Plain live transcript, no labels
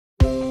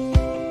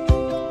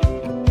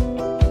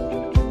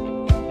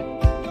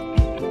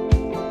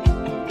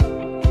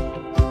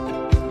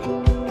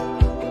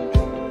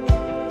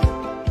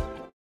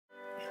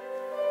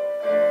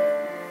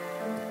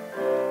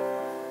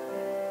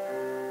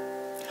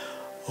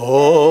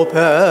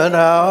Open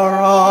our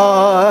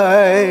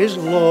eyes,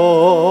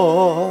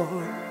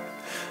 Lord.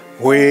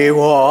 We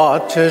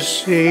want to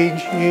see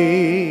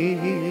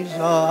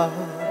Jesus,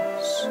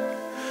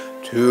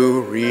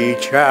 to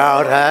reach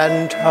out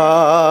and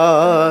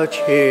touch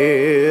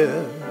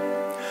Him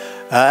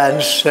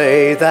and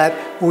say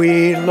that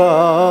we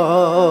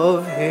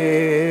love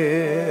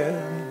Him.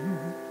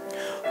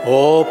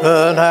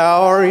 Open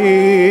our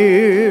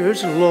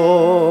ears,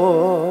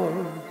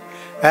 Lord,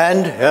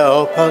 and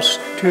help us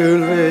to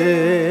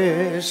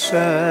listen.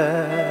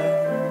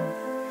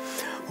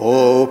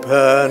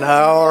 Open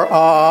our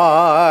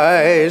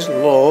eyes,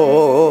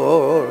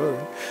 Lord.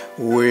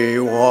 We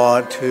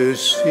want to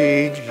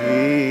see Jesus.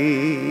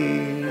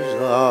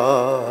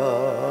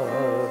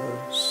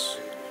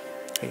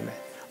 Amen.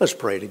 Let's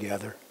pray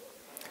together.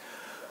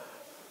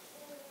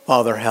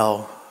 Father,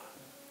 how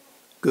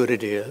good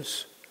it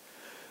is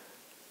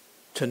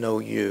to know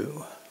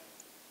You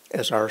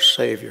as our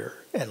Savior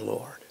and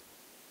Lord.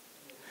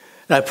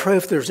 And I pray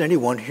if there's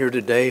anyone here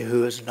today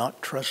who is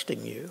not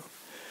trusting You,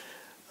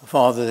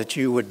 Father, that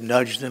You would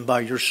nudge them by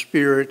Your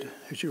Spirit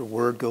as Your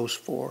word goes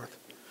forth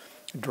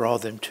and draw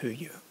them to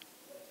You.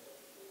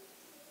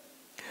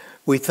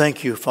 We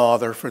thank You,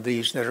 Father, for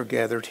these that are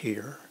gathered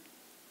here.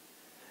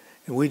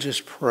 And we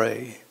just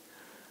pray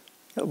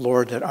that,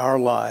 Lord, that our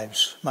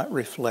lives might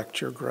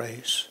reflect Your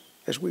grace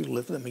as we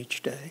live them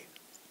each day.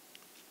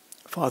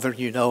 Father,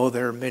 You know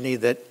there are many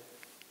that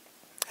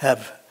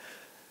have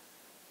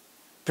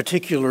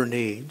particular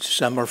needs.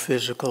 Some are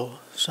physical,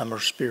 some are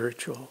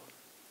spiritual.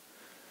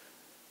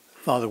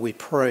 Father, we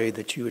pray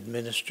that You would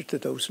minister to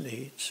those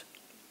needs.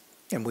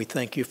 And we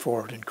thank You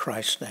for it in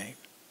Christ's name.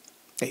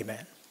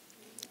 Amen.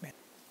 Amen.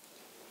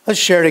 Let's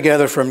share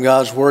together from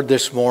God's Word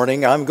this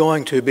morning. I'm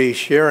going to be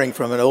sharing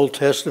from an Old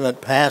Testament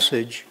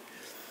passage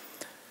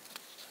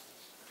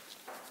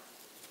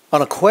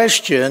on a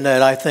question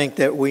that I think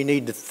that we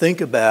need to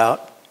think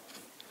about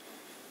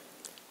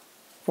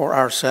for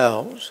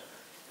ourselves.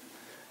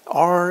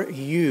 Are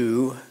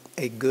you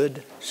a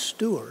good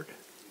steward?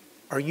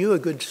 Are you a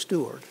good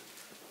steward?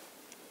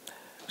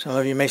 Some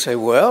of you may say,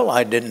 well,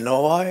 I didn't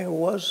know I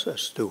was a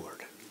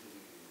steward.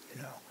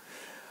 You know,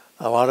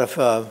 a lot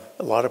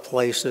of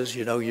places,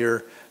 you know,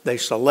 they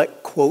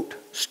select, quote,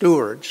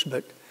 stewards,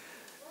 but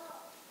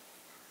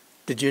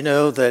did you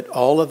know that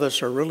all of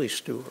us are really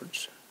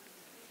stewards?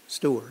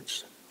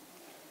 Stewards.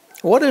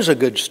 What is a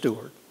good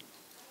steward?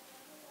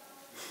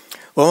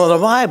 Well, in the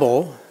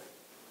Bible,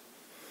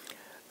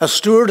 a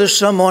steward is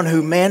someone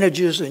who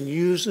manages and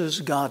uses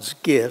God's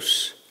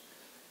gifts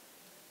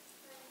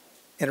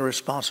in a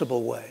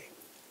responsible way.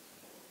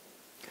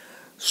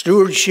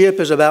 Stewardship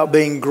is about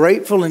being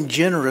grateful and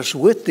generous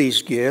with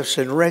these gifts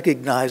and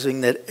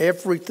recognizing that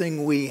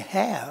everything we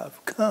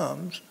have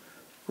comes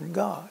from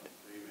God.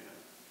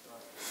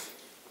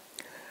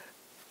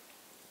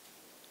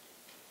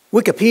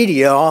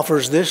 Wikipedia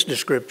offers this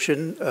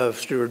description of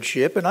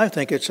stewardship, and I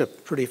think it's a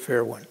pretty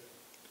fair one.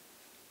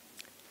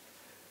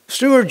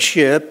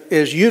 Stewardship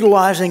is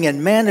utilizing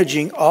and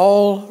managing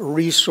all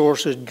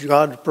resources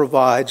God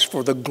provides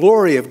for the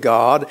glory of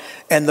God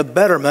and the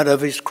betterment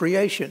of His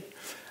creation.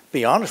 To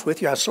be honest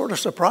with you, I was sort of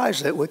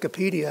surprised that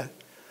Wikipedia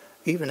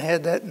even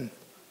had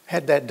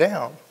that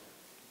down.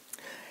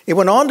 It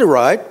went on to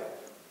write,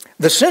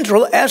 the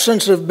central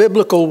essence of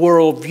biblical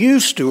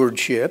worldview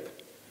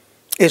stewardship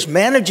is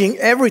managing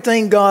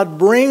everything God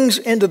brings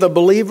into the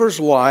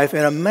believer's life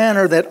in a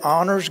manner that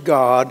honors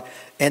God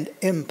and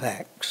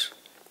impacts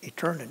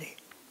eternity.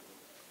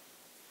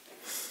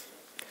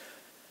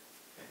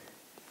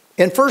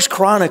 In 1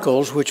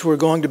 Chronicles, which we're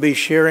going to be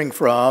sharing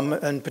from,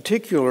 in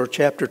particular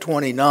chapter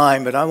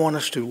 29, but I want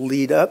us to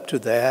lead up to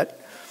that,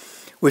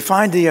 we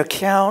find the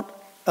account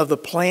of the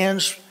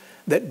plans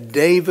that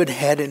David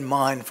had in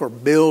mind for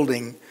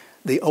building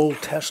the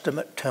Old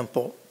Testament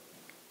temple.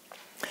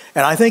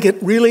 And I think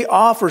it really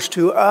offers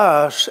to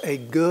us a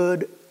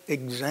good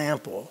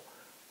example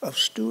of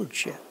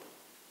stewardship.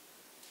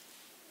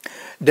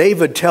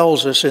 David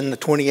tells us in the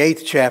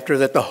 28th chapter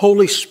that the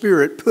Holy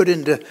Spirit put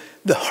into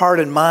the heart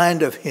and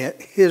mind of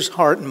his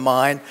heart and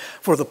mind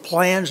for the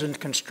plans and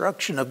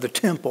construction of the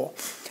temple,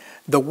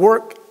 the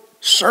work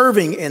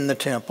serving in the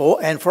temple,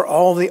 and for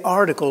all the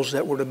articles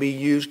that were to be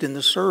used in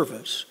the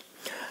service.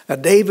 Now,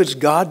 David's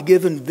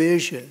God-given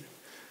vision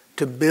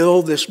to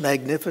build this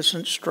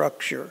magnificent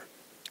structure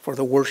for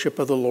the worship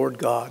of the Lord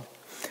God.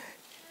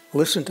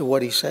 Listen to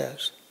what he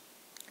says.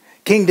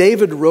 King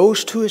David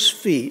rose to his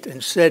feet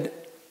and said,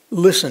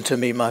 listen to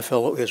me, my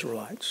fellow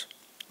Israelites,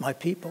 my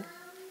people.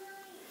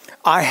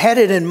 I had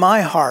it in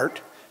my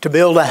heart to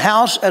build a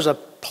house as a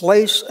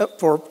place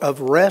of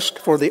rest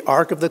for the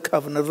ark of the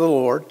covenant of the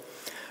Lord,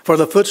 for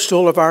the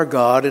footstool of our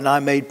God, and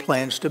I made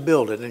plans to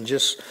build it. And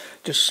just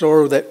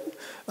so that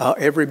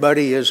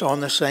everybody is on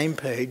the same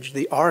page,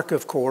 the ark,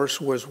 of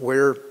course, was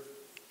where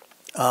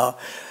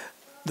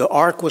the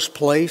ark was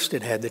placed.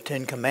 It had the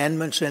Ten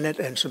Commandments in it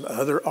and some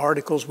other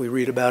articles we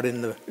read about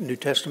in the New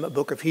Testament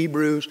book of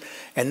Hebrews.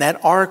 And that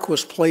ark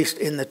was placed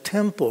in the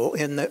temple,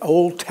 in the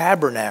old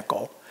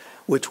tabernacle,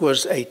 which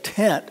was a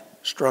tent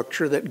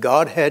structure that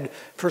God had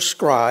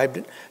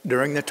prescribed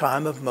during the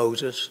time of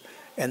Moses,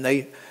 and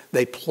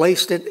they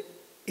placed it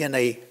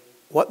in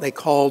what they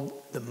called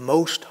the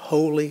most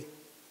holy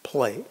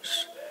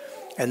place.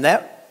 And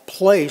that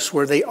place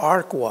where the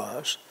ark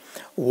was,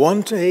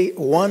 one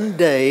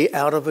day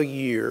out of a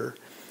year,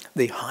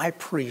 the high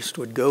priest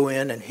would go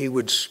in and he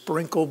would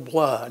sprinkle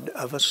blood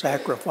of a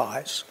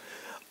sacrifice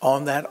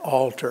on that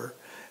altar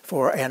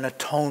for an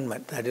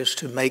atonement, that is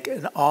to make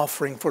an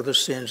offering for the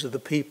sins of the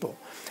people.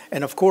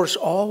 And of course,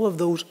 all of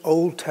those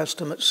Old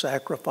Testament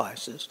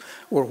sacrifices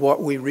were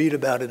what we read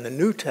about in the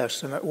New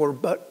Testament were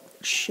but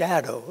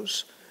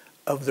shadows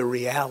of the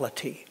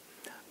reality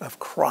of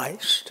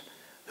Christ,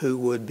 who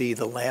would be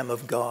the Lamb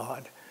of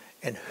God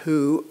and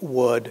who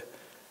would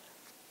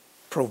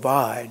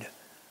provide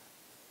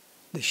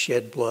the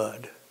shed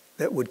blood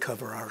that would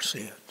cover our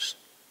sins.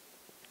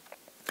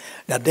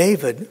 Now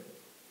David,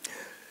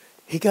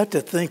 he got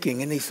to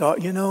thinking and he thought,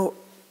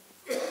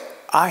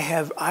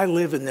 I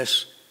live in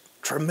this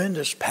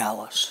tremendous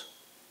palace,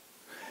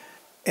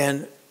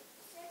 and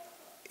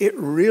it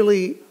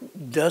really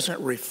doesn't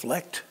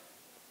reflect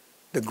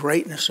the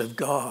greatness of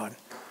God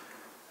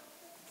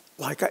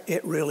like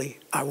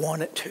I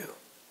want it to,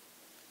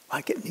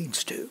 like it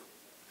needs to.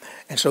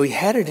 And so he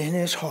had it in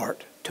his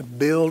heart to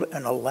build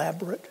an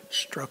elaborate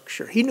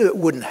structure. He knew it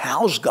wouldn't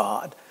house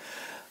God,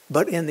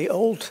 but in the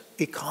old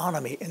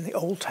economy, in the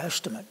Old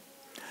Testament,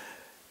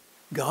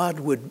 God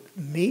would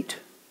meet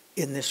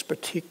in this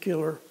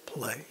particular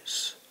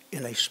place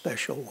in a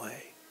special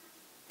way.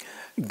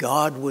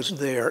 God was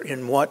there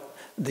in what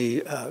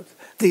the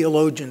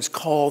theologians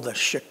call the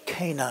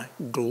Shekinah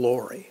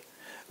glory.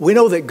 We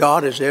know that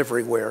God is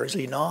everywhere, is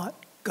he not?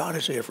 God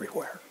is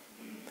everywhere.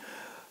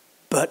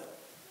 But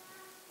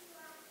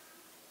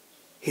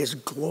his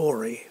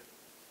glory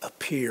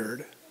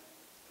appeared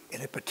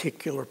in a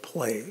particular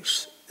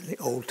place in the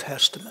Old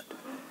Testament.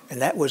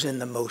 And that was in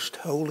the most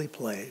holy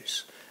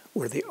place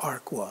where the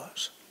ark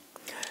was.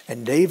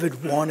 And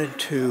David wanted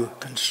to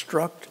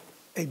construct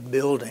a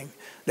building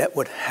that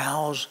would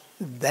house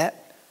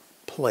that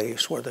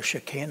place where the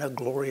Shekinah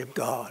glory of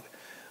God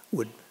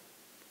would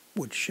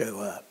show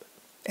up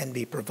and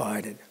be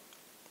provided.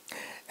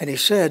 And he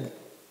said,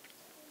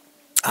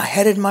 I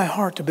had in my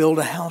heart to build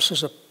a house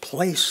as a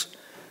place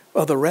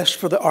of the rest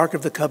for the ark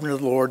of the covenant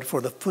of the Lord, for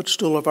the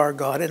footstool of our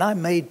God, and I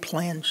made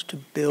plans to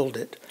build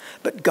it.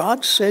 But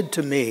God said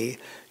to me,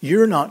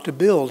 you're not to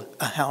build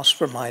a house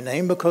for my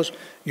name because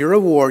you're a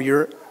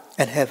warrior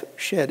and have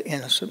shed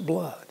innocent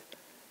blood.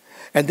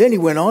 And then he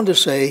went on to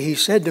say, he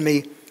said to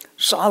me,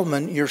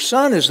 Solomon, your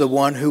son is the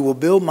one who will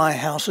build my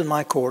house and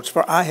my courts,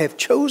 for I have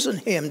chosen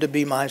him to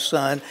be my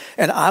son,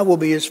 and I will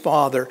be his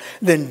father.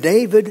 Then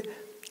David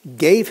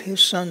gave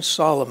his son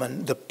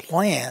Solomon the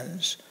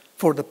plans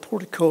for the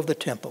portico of the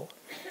temple.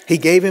 He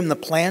gave him the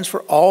plans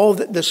for all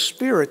that the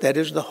Spirit, that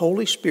is the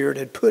Holy Spirit,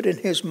 had put in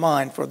his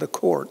mind for the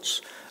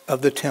courts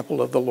of the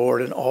temple of the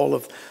Lord and all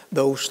of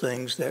those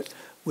things that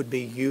would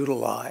be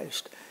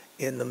utilized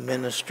in the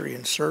ministry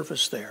and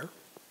service there.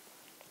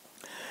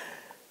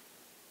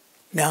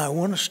 Now I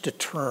want us to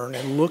turn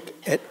and look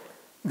at,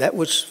 that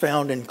was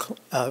found in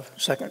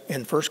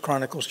 1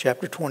 Chronicles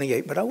chapter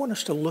 28, but I want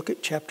us to look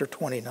at chapter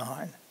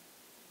 29.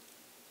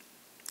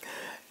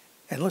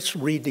 And let's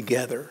read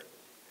together.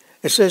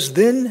 It says,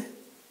 Then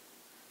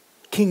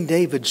King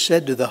David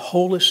said to the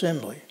whole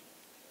assembly,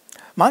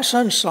 my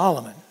son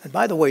Solomon, and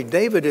by the way,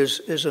 David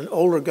is an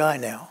older guy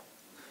now.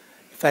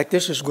 In fact,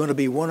 this is going to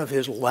be one of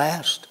his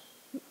last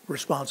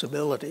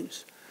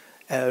responsibilities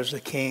as the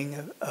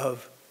king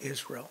of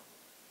Israel.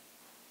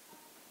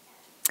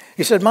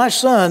 He said, my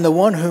son, the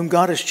one whom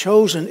God has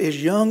chosen,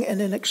 is young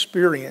and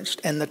inexperienced,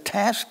 and the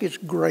task is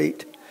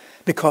great,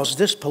 because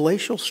this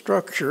palatial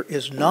structure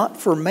is not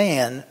for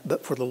man,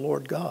 but for the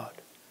Lord God.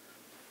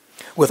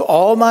 With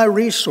all my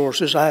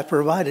resources I have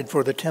provided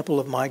for the temple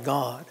of my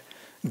God.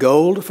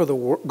 Gold for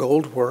the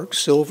gold work,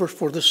 silver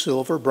for the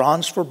silver,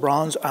 bronze for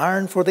bronze,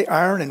 iron for the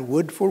iron, and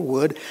wood for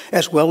wood,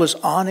 as well as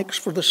onyx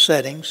for the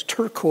settings,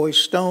 turquoise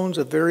stones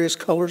of various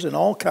colors, and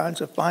all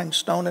kinds of fine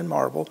stone and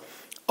marble,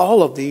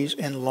 all of these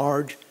in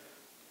large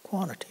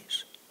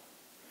quantities.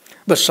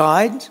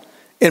 Besides,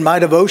 in my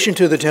devotion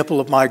to the temple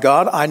of my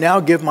God, I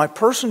now give my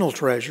personal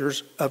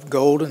treasures of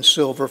gold and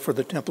silver for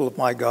the temple of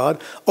my God,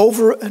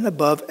 over and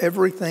above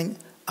everything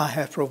I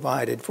have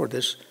provided for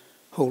this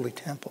holy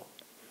temple.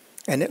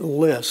 And it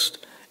lists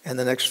in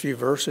the next few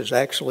verses,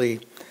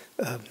 actually,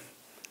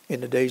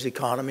 in today's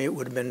economy, it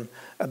would have been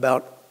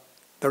about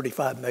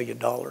 $35 million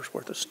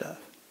worth of stuff.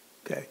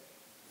 Okay.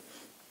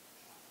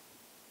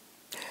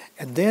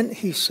 And then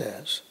he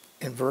says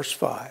in verse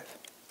 5,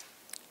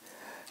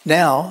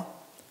 now,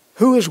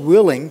 who is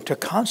willing to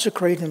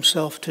consecrate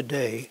himself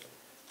today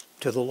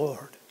to the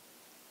Lord?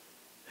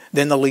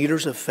 Then the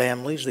leaders of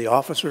families, the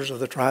officers of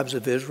the tribes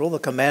of Israel, the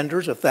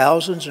commanders of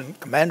thousands and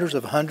commanders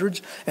of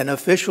hundreds, and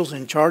officials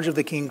in charge of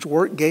the king's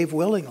work gave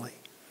willingly.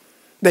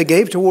 They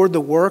gave toward the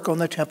work on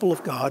the temple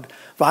of God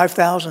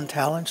 5,000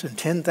 talents and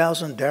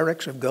 10,000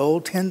 derricks of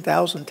gold,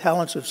 10,000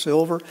 talents of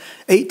silver,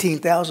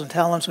 18,000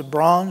 talents of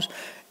bronze,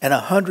 and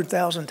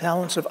 100,000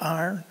 talents of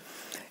iron.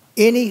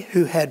 Any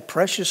who had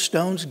precious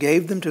stones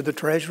gave them to the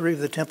treasury of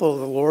the temple of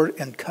the Lord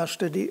in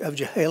custody of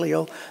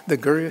Jehalelel the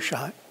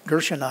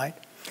Gershonite.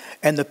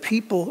 And the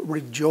people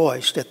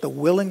rejoiced at the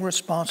willing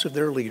response of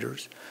their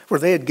leaders, for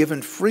they had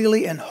given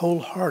freely and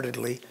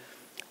wholeheartedly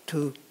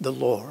to the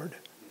Lord.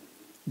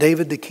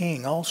 David the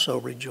king also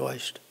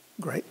rejoiced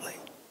greatly.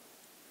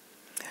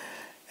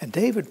 And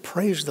David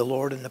praised the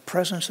Lord in the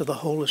presence of the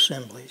whole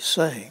assembly,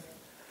 saying,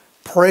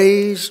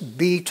 Praise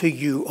be to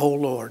you, O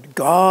Lord,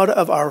 God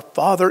of our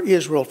father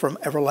Israel, from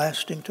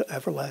everlasting to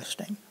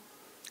everlasting.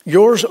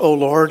 Yours, O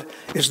Lord,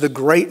 is the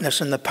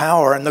greatness and the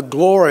power and the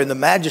glory and the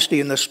majesty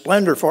and the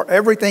splendor, for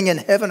everything in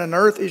heaven and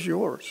earth is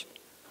yours.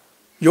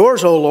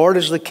 Yours, O Lord,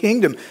 is the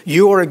kingdom.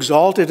 You are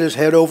exalted as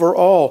head over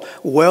all.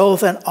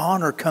 Wealth and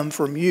honor come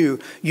from you.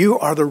 You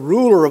are the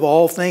ruler of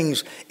all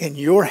things. In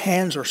your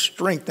hands are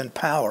strength and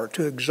power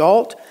to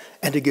exalt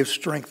and to give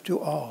strength to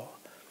all.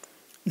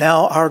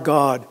 Now, our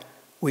God,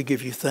 we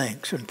give you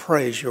thanks and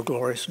praise your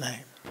glorious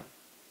name.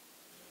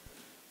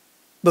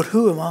 But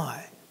who am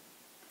I?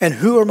 And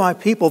who are my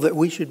people that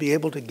we should be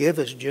able to give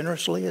as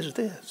generously as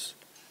this?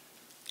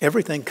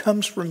 Everything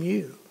comes from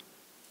you.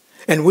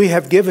 And we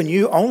have given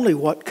you only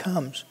what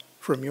comes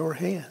from your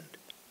hand.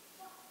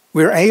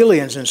 We're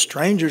aliens and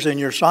strangers in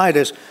your sight,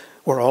 as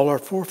were all our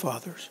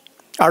forefathers.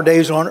 Our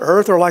days on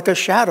earth are like a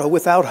shadow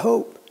without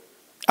hope.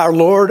 Our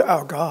Lord,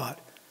 our God.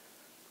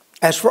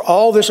 As for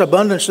all this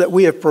abundance that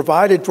we have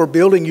provided for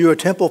building you a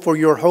temple for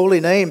your holy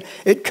name,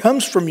 it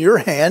comes from your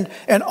hand,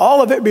 and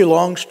all of it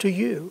belongs to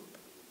you.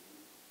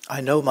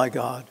 I know, my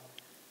God,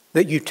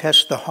 that you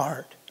test the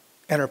heart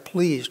and are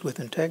pleased with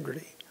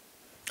integrity.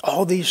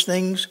 All these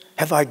things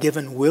have I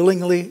given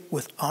willingly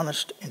with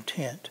honest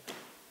intent.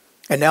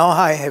 And now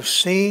I have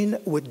seen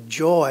with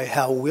joy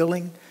how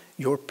willing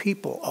your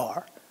people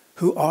are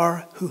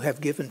who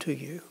have given to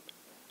you.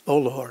 O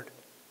Lord,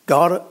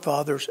 God of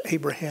fathers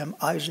Abraham,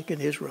 Isaac,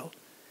 and Israel,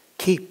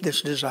 keep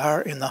this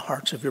desire in the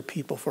hearts of your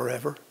people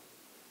forever,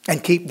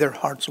 and keep their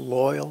hearts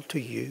loyal to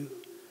you.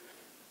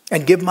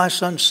 And give my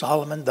son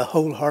Solomon the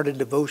wholehearted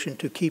devotion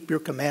to keep your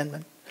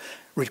commandment,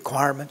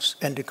 requirements,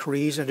 and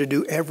decrees, and to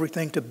do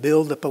everything to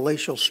build the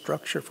palatial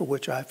structure for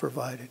which I have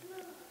provided.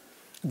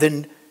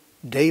 Then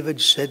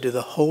David said to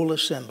the whole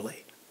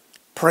assembly,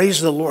 Praise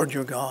the Lord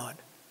your God.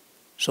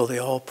 So they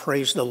all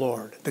praised the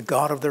Lord, the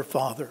God of their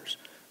fathers.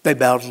 They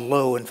bowed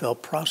low and fell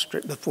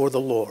prostrate before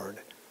the Lord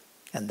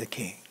and the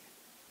king.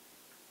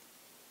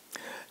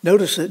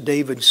 Notice that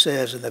David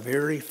says in the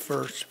very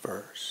first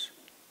verse,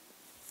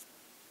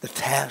 the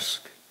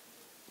task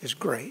is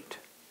great.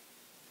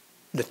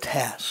 The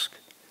task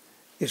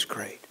is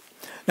great.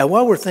 Now,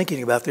 while we're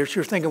thinking about this,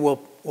 you're thinking, well,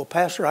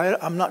 Pastor,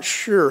 I'm not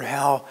sure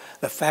how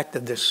the fact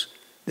of this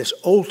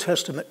Old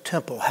Testament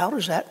temple, how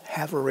does that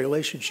have a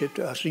relationship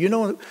to us? You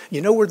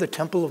know where the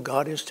temple of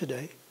God is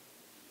today?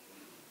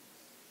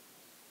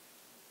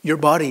 Your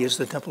body is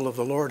the temple of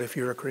the Lord if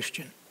you're a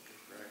Christian.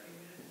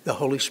 The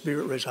Holy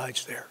Spirit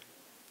resides there.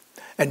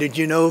 And did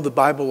you know the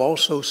Bible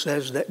also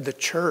says that the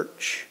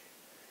church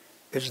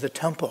is the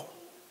temple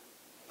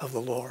of the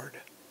Lord?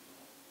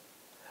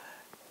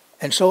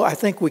 And so I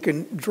think we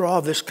can draw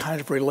this kind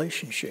of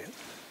relationship.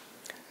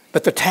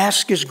 But the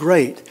task is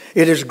great.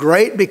 It is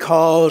great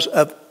because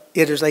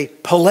it is a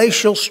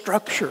palatial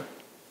structure.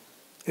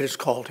 It is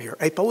called here,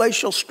 a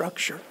palatial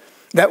structure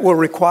that will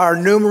require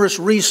numerous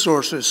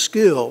resources,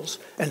 skills,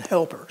 and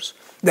helpers.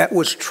 That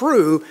was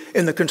true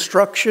in the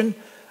construction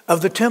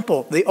of the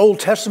temple, the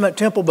Old Testament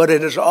temple, but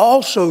it is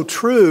also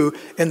true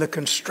in the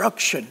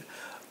construction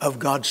of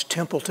God's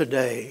temple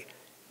today,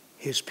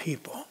 His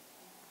people.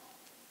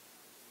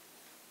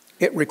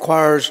 It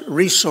requires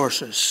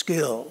resources,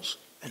 skills,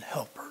 and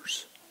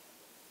helpers.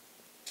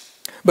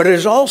 But it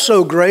is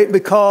also great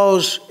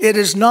because it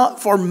is not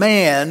for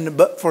man,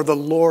 but for the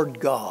Lord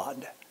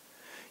God.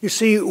 You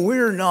see,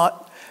 we're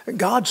not,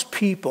 God's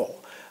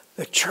people,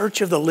 the church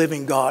of the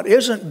living God,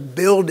 isn't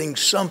building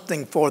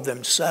something for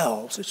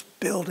themselves. It's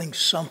building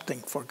something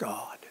for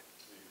God.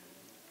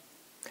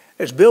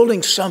 It's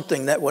building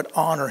something that would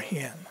honor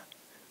Him,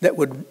 that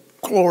would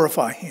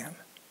glorify Him.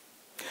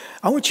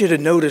 I want you to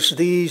notice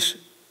these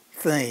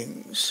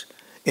things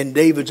in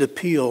David's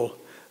appeal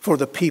for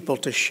the people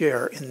to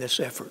share in this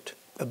effort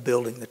of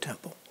building the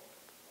temple.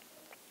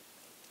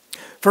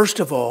 First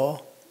of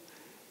all,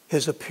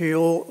 his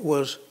appeal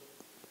was,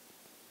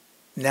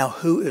 now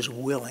who is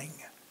willing?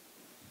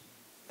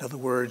 In other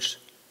words,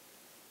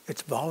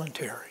 it's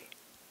voluntary.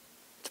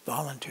 It's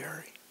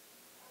voluntary.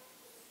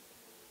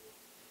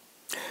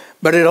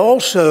 But it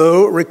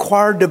also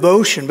required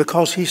devotion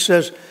because he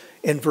says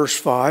in verse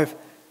 5,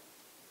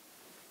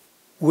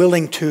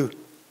 willing to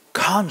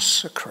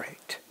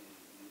consecrate.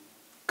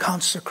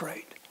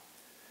 Consecrate.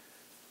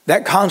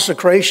 That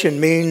consecration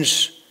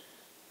means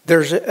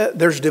there's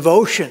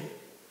devotion.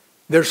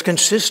 There's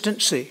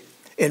consistency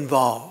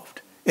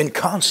involved in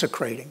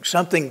consecrating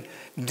something,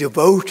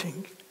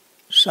 devoting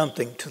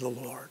something to the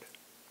Lord.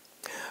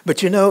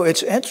 But you know,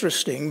 it's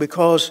interesting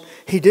because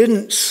he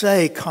didn't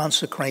say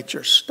consecrate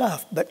your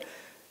stuff, but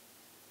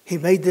He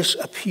made this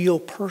appeal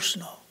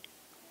personal.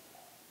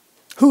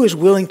 Who is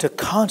willing to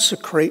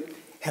consecrate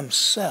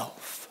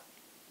himself?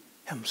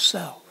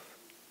 Himself.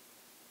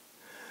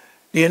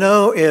 Do you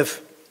know,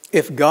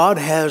 if God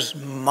has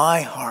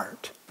my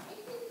heart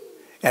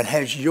and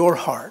has your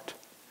heart,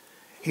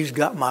 He's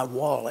got my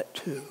wallet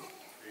too.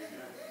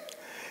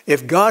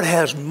 If God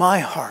has my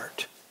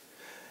heart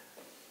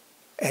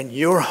and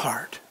your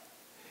heart,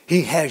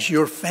 He has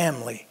your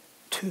family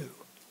too.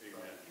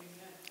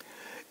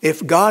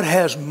 If God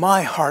has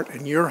my heart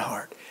and your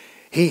heart,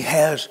 He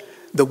has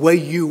the way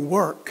you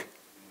work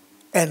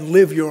and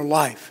live your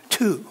life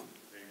too.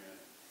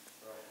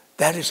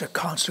 That is a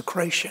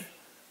consecration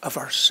of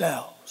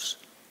ourselves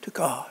to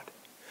God.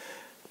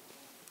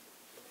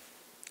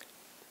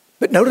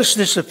 But notice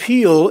this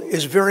appeal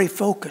is very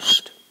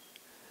focused.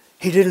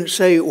 He didn't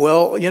say,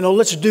 well,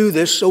 let's do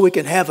this so we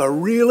can have a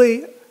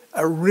really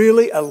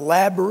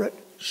elaborate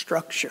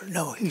structure.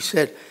 No, he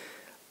said,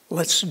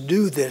 let's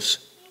do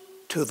this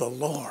to the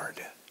Lord.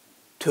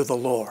 To the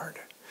Lord.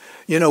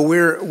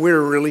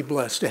 We're really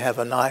blessed to have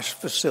a nice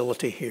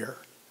facility here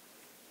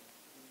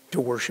to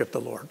worship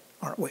the Lord,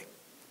 aren't we?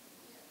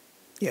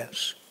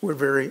 Yes, we're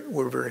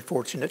very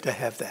fortunate to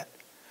have that.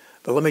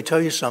 But let me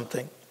tell you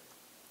something.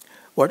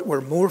 What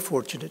we're more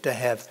fortunate to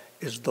have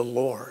is the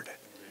Lord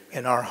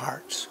in our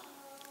hearts.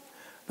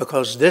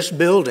 Because this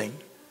building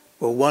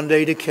will one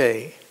day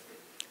decay,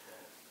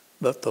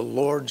 but the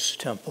Lord's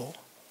temple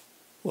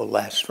will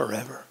last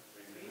forever.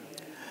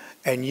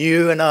 And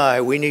you and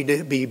I, we need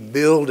to be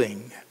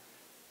building,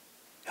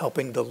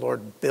 helping the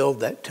Lord build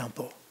that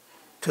temple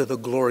to the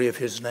glory of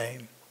His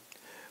name.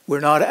 We're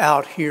not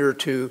out here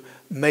to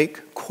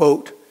make,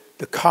 quote,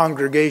 the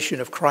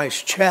congregation of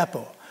Christ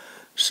Chapel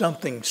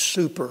something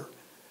super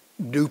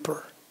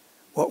duper.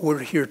 What we're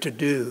here to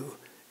do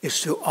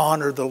is to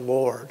honor the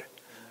Lord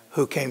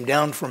who came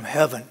down from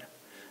heaven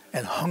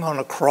and hung on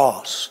a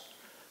cross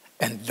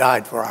and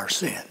died for our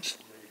sins,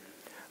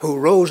 who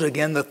rose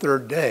again the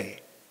third day,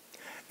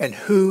 and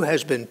who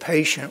has been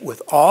patient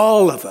with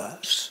all of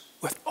us,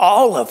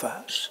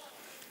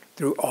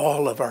 through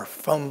all of our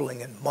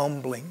fumbling and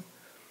mumbling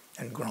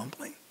and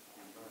grumbling.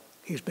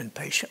 He's been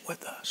patient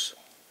with us,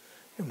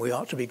 and we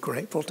ought to be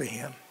grateful to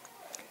Him,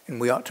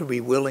 and we ought to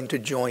be willing to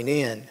join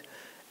in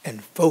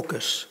and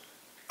focus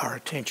our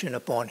attention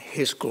upon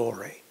His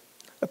glory,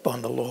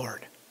 upon the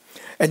Lord.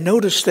 And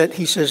notice that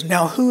he says,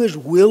 now who is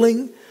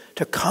willing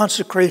to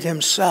consecrate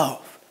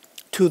himself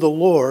to the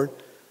Lord?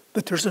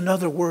 But there's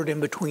another word in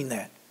between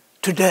that.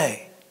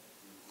 Today.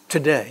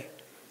 Today.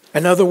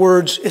 In other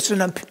words, it's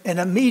an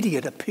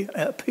immediate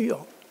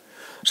appeal.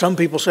 Some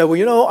people say,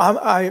 well,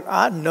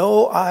 I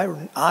know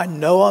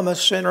I'm a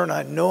sinner, and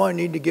I know I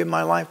need to give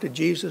my life to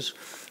Jesus,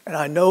 and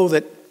I know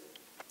that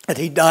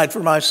He died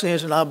for my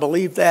sins, and I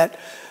believe that.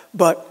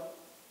 But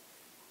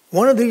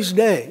one of these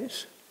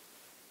days,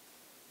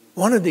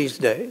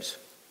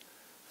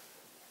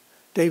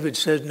 David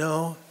said,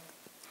 no,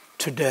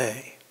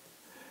 today.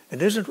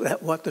 And isn't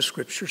that what the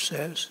Scripture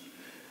says?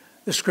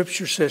 The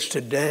Scripture says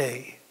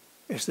today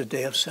is the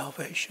day of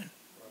salvation.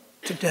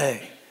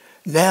 Today.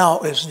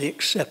 Now is the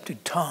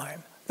accepted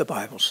time, the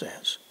Bible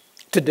says.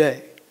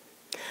 Today.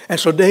 And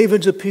so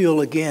David's appeal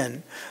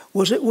again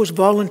was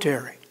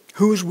voluntary.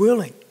 Who is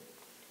willing?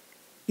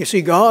 You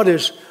see, God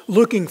is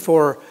looking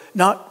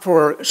not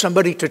for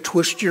somebody to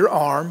twist your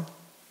arm.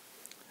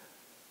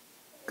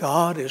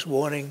 God is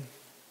wanting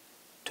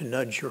to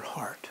nudge your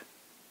heart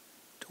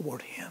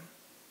toward Him.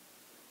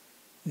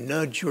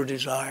 Nudge your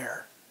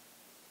desire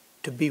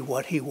to be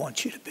what He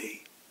wants you to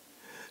be.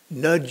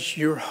 Nudge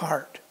your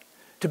heart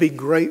to be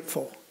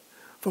grateful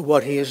for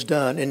what He has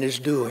done and is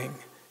doing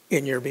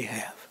in your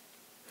behalf.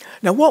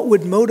 Now, what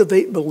would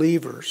motivate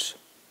believers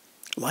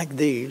like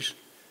these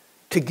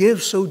to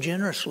give so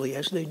generously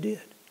as they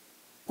did?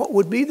 What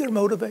would be their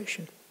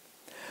motivation?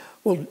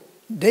 Well,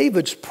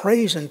 David's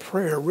praise and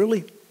prayer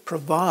really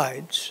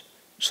provides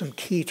some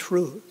key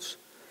truths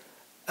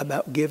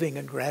about giving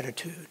and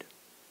gratitude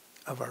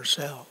of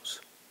ourselves.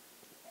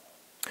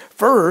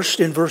 First,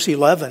 in verse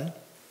 11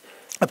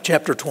 of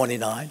chapter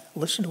 29,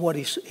 listen to what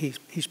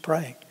he's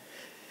praying.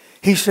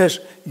 He says,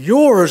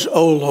 yours,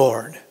 O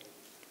Lord,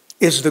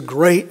 is the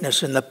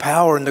greatness and the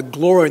power and the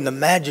glory and the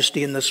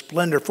majesty and the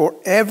splendor, for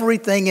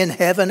everything in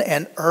heaven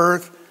and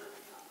earth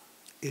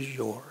is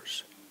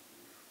yours.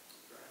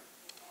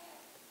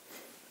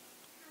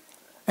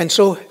 And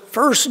so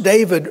first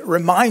David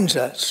reminds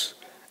us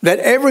that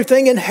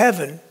everything in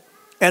heaven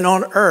and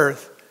on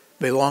earth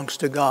belongs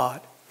to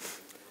God.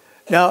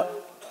 Now,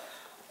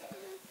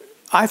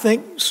 I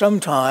think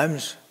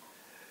sometimes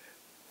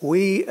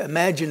we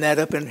imagine that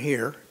up in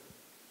here,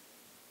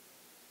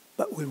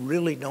 but we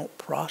really don't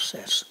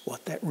process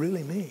what that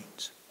really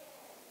means.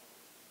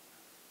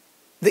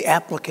 The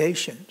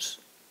applications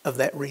of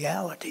that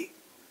reality.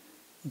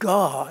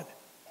 God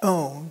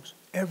owns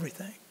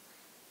everything.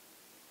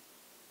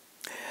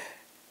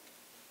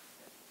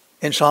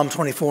 In Psalm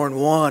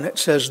 24:1, it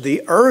says,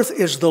 the earth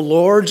is the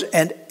Lord's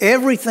and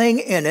everything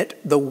in it,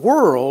 the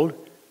world,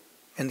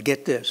 and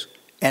get this,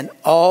 and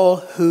all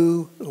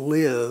who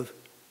live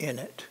in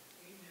it.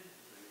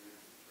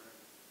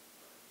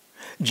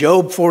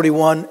 Job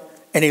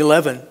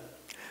 41:11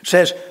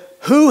 says,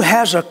 who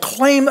has a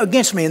claim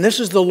against me? And this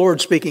is the Lord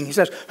speaking. He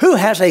says, who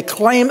has a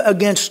claim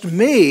against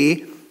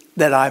me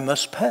that I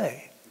must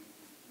pay?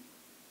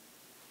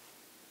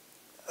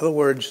 In other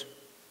words,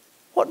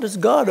 what does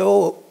God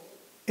owe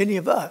any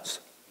of us?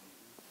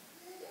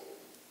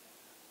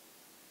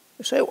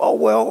 You say, oh,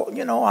 well,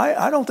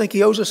 I don't think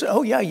he owes us.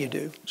 Oh, yeah, you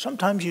do.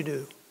 Sometimes you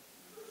do.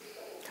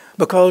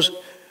 Because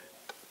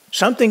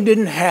something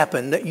didn't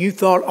happen that you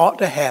thought ought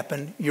to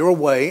happen your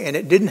way, and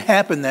it didn't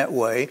happen that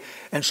way.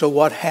 And so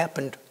what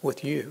happened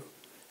with you?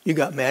 You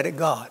got mad at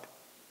God.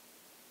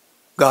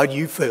 God,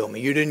 you failed me.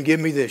 You didn't give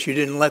me this. You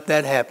didn't let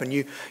that happen.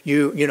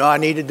 I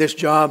needed this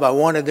job. I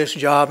wanted this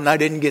job, and I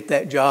didn't get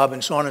that job,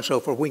 and so on and so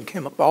forth. We can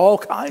come up with all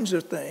kinds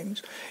of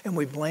things, and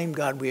we blame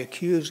God. We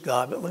accuse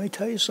God. But let me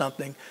tell you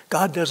something.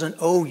 God doesn't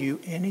owe you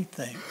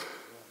anything.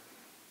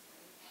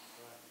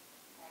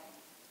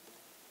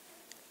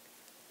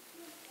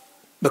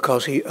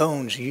 Because he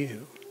owns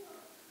you.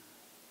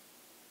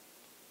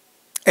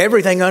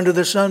 Everything under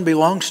the sun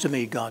belongs to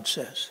me, God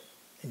says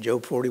in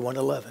Job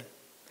 41:11.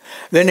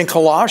 Then in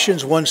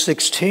Colossians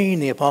 1:16,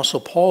 the Apostle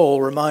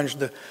Paul reminds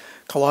the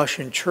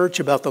Colossian church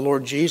about the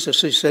Lord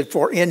Jesus. He said,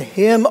 for in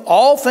him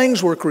all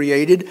things were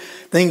created,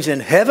 things in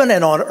heaven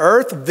and on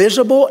earth,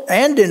 visible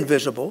and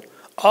invisible.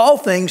 All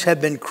things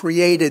have been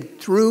created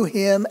through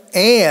him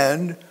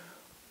and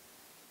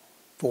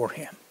for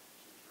him.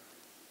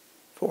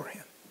 For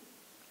him.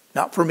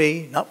 Not for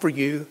me, not for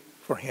you,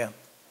 for him.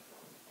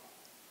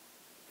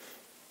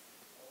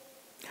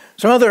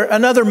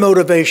 Another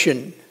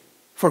motivation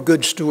for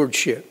good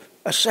stewardship.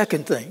 A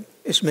second thing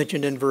is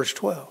mentioned in verse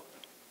 12.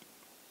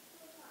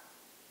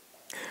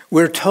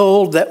 We're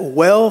told that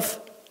wealth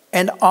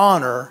and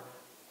honor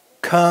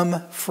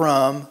come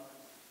from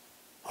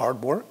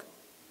hard work.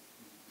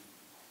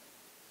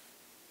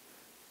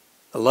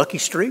 A lucky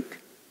streak?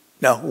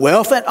 No,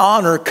 wealth and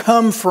honor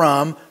come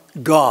from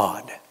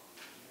God.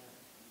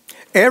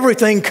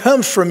 Everything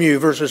comes from you,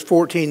 verses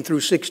 14 through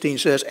 16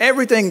 says,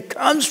 everything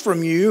comes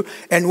from you,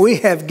 and we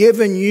have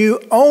given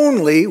you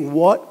only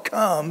what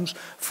comes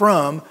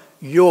from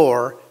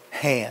your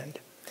hand.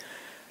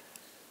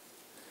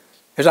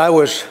 As I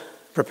was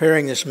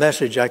preparing this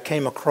message, I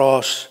came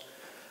across,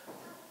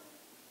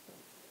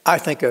 I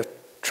think, a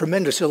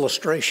tremendous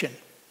illustration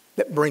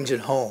that brings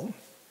it home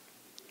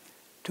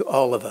to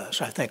all of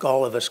us. I think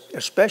all of us,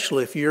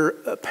 especially if you're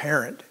a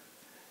parent,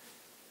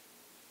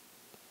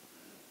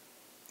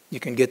 you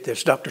can get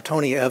this. Dr.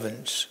 Tony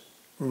Evans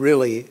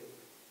really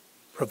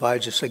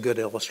provides us a good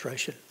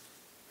illustration.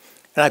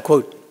 And I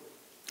quote,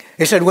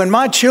 he said, when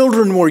my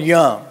children were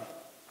young,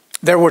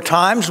 there were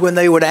times when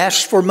they would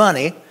ask for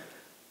money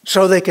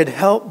so they could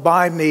help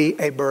buy me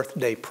a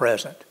birthday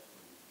present.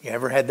 You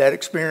ever had that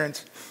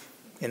experience?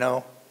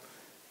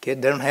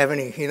 Kid doesn't have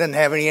any, he doesn't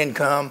have any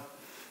income.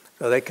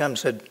 So they come and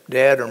said,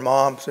 Dad or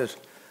Mom says,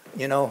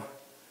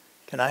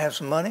 can I have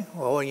some money?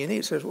 Well, what do you need?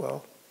 He says,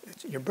 well,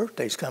 your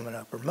birthday's coming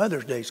up, or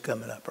Mother's Day's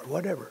coming up, or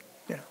whatever,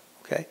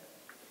 okay?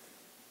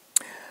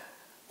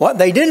 What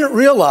they didn't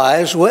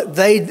realize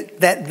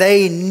that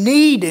they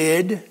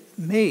needed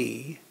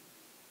me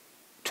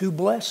to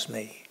bless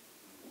me.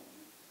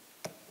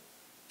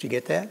 Did you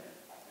get that?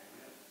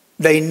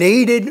 They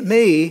needed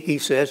me, he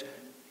says,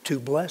 to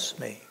bless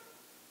me.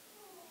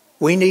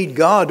 We need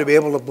God to be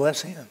able to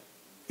bless him.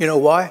 You know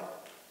why?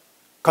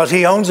 Because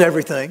he owns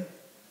everything.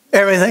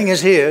 Everything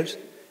is his.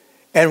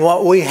 And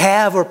what we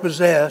have or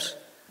possess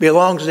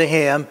belongs to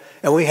him,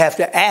 and we have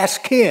to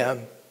ask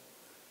him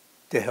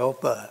to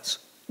help us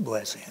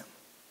bless him.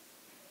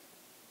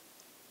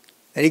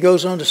 And he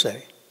goes on to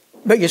say,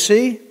 but you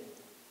see,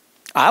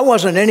 I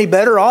wasn't any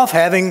better off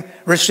having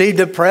received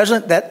a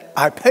present that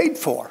I paid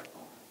for.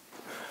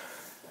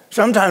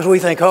 Sometimes we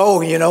think,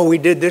 we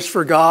did this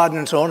for God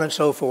and so on and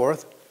so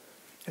forth.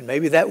 And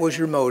maybe that was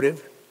your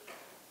motive.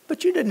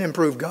 But you didn't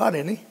improve God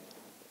any.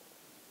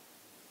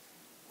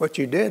 What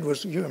you did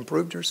was you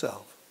improved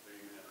yourself.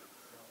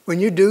 When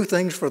you do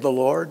things for the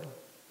Lord,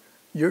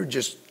 you're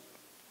just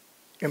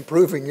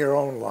improving your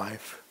own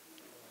life.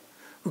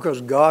 Because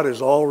God is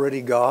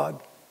already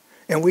God.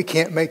 And we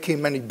can't make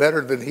him any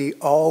better than he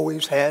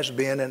always has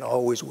been and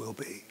always will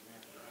be.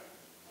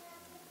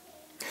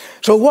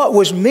 So what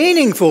was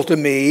meaningful to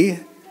me,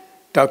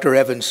 Dr.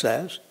 Evans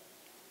says,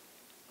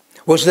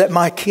 was that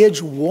my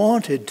kids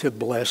wanted to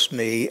bless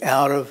me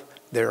out of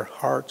their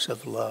hearts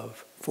of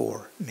love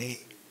for me.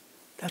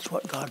 That's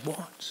what God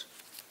wants.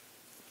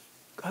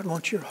 God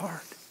wants your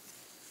heart.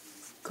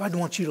 God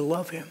wants you to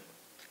love him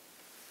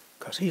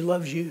because he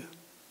loves you.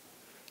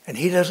 And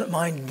he doesn't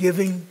mind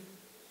giving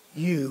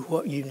you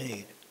what you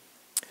need.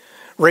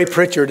 Ray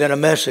Pritchard, in a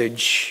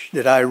message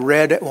that I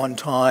read at one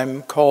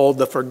time called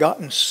The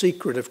Forgotten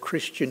Secret of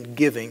Christian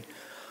Giving,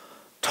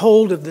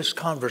 told of this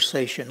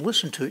conversation.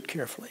 Listen to it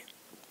carefully.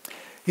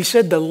 He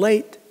said the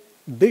late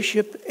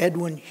Bishop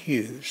Edwin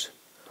Hughes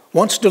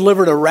once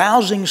delivered a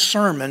rousing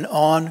sermon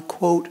on,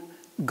 quote,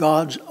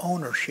 God's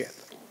ownership.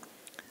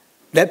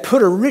 that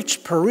put a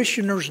rich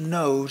parishioner's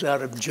nose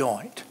out of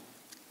joint.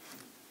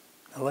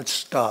 Now let's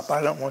stop.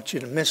 I don't want you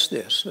to miss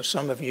this.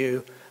 Some of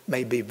you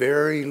may be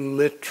very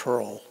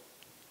literal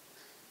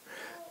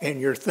in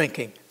your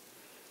thinking.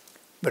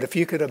 But if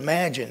you could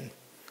imagine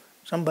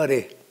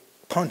somebody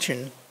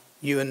punching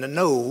you in the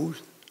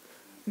nose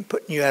and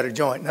putting you out of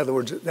joint, in other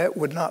words, that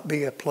would not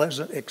be a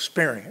pleasant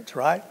experience,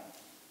 right?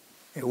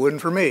 It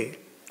wouldn't for me.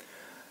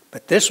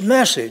 But this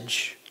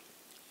message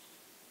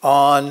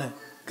on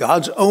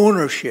God's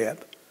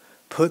ownership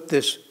put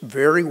this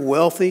very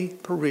wealthy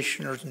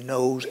parishioner's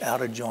nose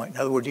out of joint.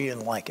 In other words, he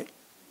didn't like it.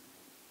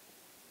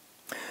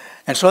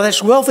 And so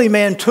this wealthy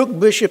man took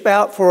Bishop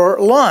out for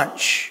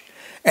lunch.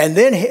 And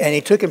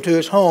he took him to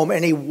his home,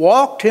 and he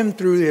walked him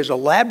through his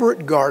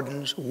elaborate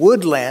gardens,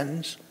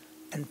 woodlands,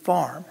 and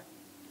farm.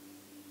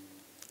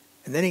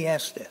 And then he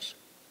asked this.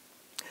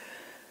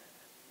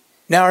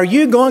 Now, are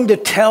you going to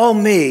tell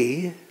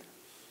me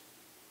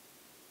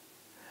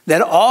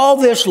that all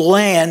this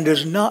land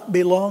does not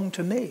belong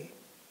to me?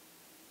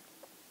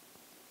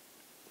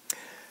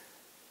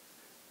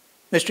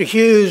 Mr.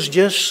 Hughes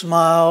just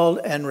smiled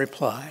and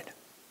replied,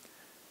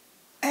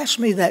 ask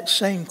me that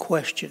same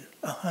question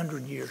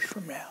 100 years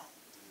from now.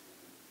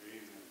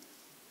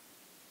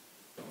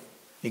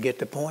 You get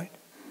the point?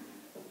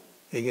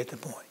 You get the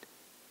point.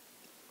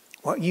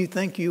 What you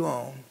think you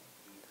own,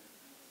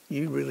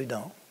 you really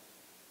don't.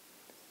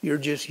 You're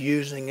just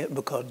using it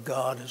because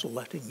God is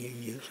letting you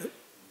use it.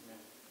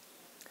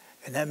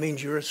 And that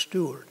means you're a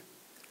steward.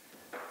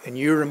 And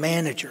you're a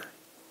manager.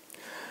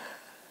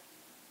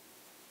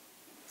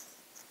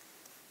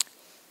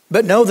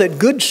 But know that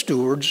good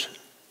stewards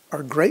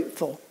are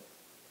grateful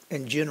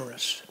and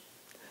generous,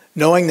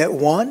 knowing that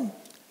one,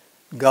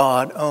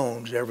 God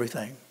owns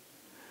everything.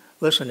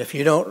 Listen, if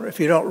you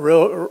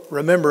don't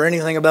remember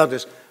anything about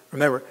this,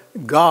 remember,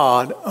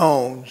 God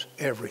owns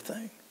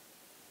everything.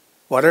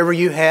 Whatever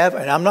you have,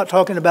 and I'm not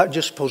talking about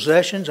just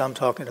possessions, I'm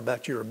talking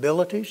about your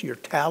abilities, your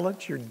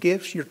talents, your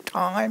gifts, your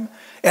time.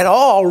 It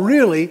all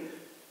really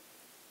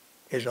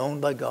is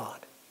owned by God.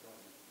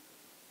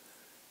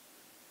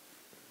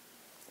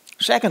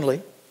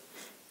 Secondly,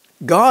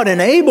 God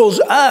enables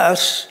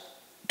us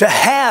to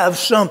have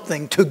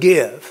something to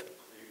give.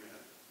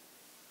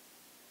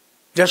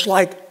 Just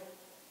like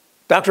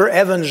Dr.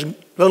 Evans'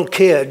 little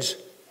kids,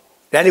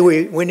 Daddy,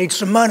 we need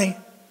some money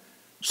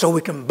so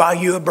we can buy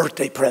you a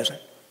birthday present.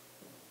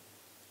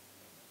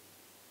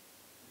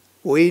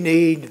 We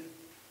need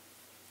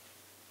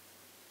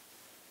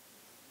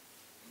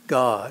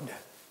God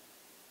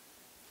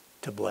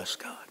to bless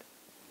God.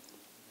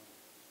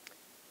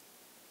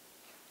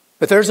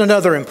 But there's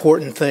another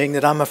important thing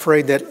that I'm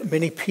afraid that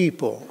many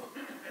people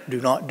do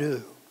not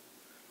do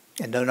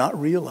and do not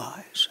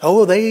realize.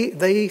 Oh,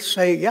 they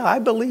say, yeah, I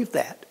believe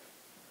that.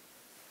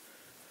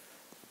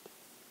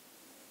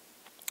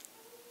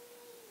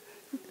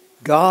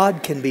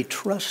 God can be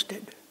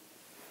trusted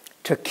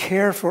to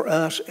care for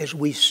us as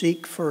we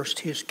seek first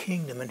His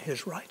kingdom and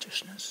His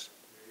righteousness.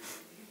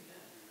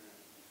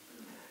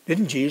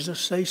 Didn't Jesus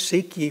say,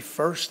 seek ye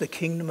first the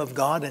kingdom of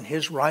God and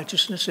His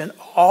righteousness, and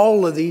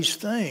all of these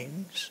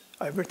things,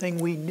 everything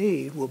we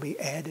need, will be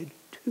added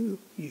to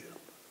you?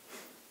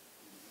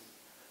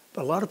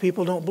 But a lot of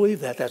people don't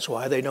believe that. That's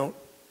why they don't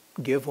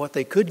give what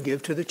they could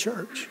give to the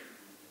church.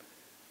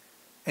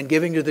 And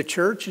giving to the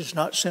church is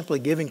not simply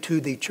giving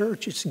to the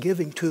church, it's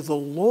giving to the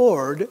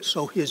Lord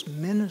so His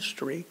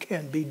ministry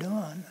can be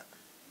done.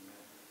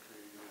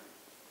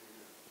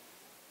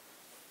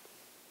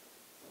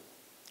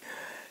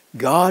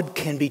 God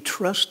can be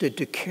trusted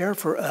to care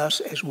for us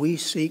as we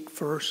seek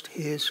first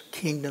His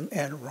kingdom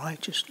and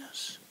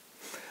righteousness.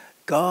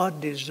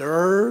 God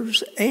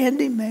deserves and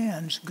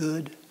demands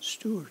good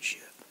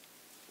stewardship.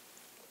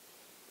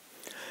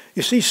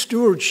 You see,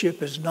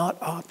 stewardship is not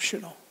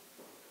optional.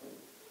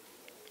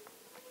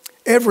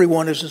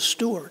 Everyone is a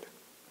steward.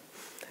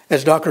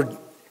 As Dr.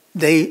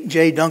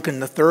 J.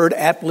 Duncan III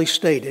aptly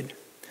stated,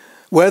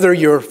 whether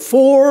you're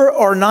 4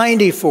 or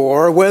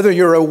 94, whether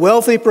you're a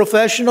wealthy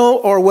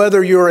professional or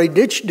whether you're a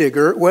ditch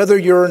digger, whether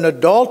you're an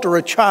adult or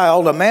a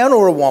child, a man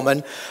or a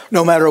woman,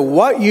 no matter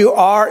what you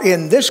are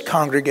in this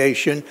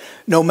congregation,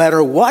 no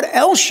matter what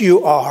else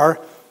you are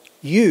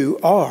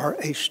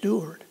a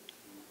steward.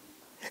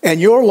 And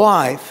your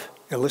life,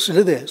 now listen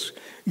to this,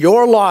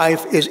 your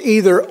life is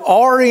either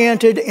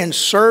oriented in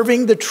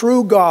serving the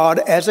true God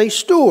as a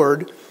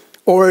steward,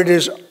 or it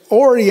is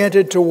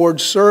oriented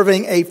towards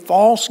serving a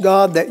false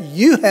god that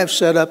you have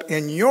set up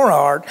in your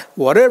heart,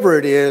 whatever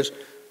it is,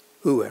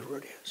 whoever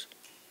it is.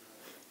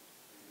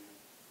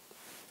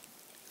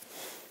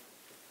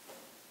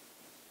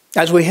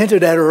 As we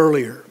hinted at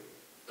earlier,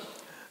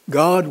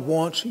 God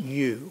wants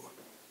you,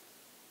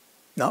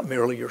 not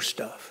merely your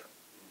stuff.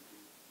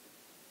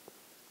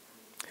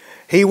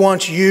 He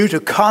wants you to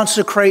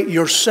consecrate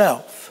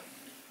yourself,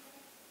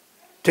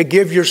 to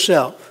give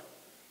yourself.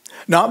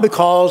 Not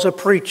because a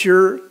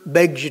preacher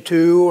begs you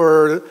to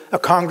or a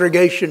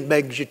congregation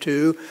begs you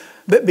to,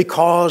 but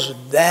because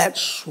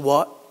that's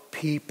what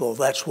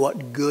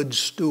good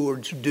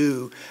stewards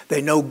do.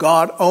 They know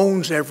God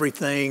owns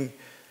everything,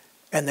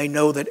 And they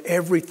know that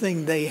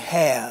everything they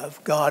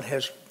have, God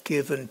has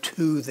given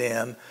to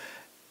them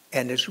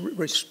and is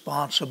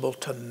responsible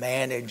to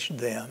manage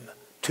them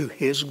to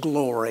His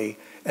glory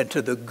and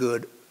to the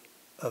good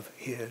of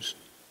His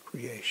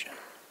creation.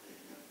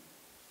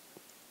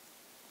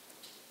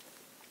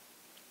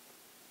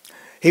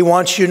 He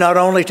wants you not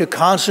only to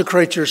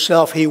consecrate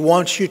yourself, He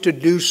wants you to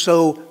do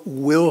so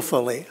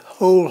willfully,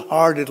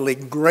 wholeheartedly,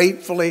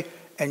 gratefully,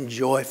 and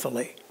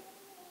joyfully.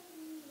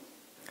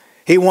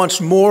 He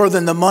wants more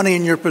than the money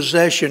in your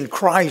possession.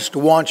 Christ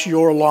wants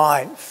your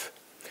life.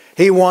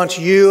 He wants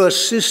you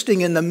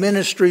assisting in the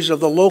ministries of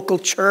the local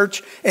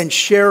church and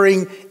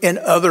sharing in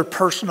other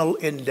personal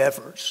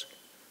endeavors.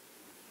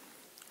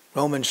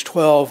 Romans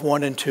 12,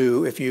 1 and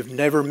 2. If you've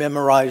never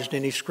memorized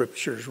any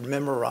scriptures,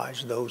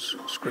 memorize those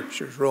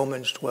scriptures.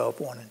 Romans 12,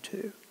 1 and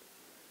 2.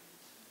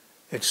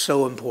 It's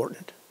so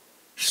important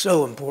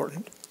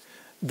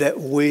that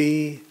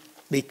we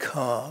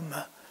become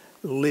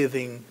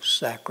living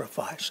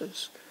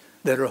sacrifices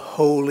that are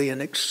holy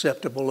and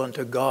acceptable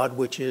unto God,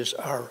 which is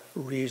our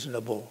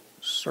reasonable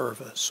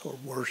service or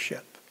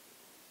worship.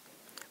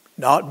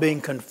 Not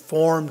being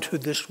conformed to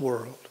this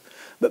world,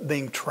 but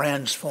being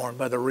transformed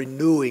by the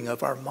renewing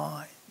of our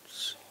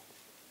minds.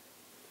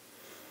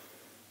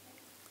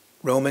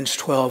 Romans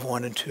 12,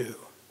 1 and 2.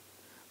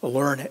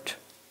 Learn it.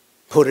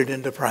 Put it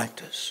into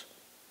practice.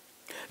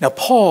 Now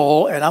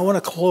Paul, and I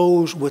want to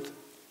close with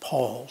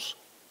Paul's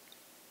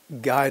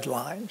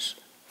guidelines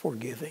for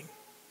giving.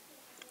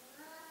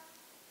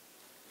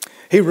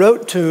 He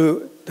wrote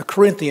to the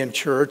Corinthian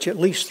church at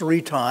least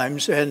 3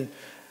 times, and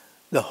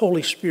the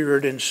Holy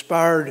Spirit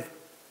inspired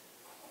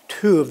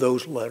 2 of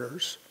those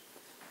letters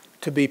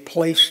to be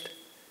placed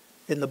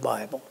in the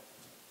Bible.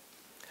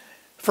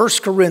 1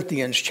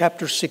 Corinthians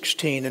chapter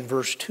 16 and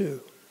verse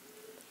 2.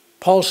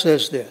 Paul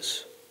says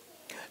this,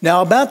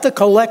 "Now about the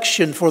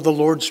collection for the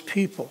Lord's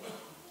people,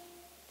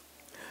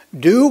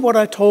 do what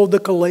I told the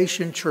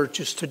Galatian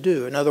churches to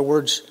do." In other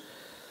words,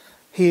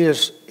 he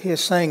is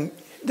saying,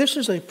 this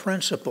is a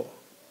principle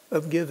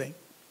of giving.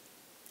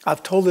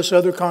 I've told this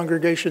other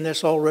congregation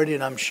this already,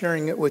 and I'm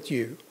sharing it with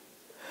you.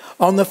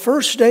 On the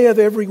first day of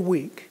every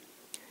week,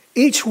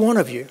 each one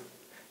of you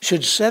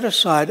should set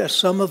aside a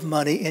sum of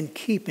money in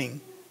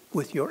keeping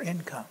with your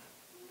income.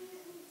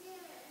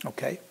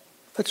 Okay,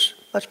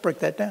 let's break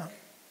that down.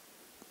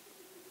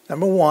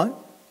 Number 1,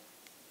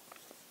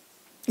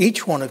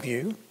 each one of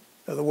you,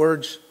 in other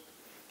words,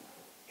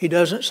 he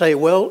doesn't say,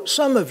 well,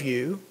 some of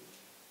you.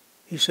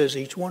 He says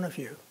each one of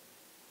you.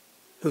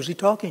 Who's he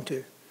talking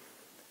to?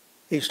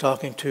 He's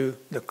talking to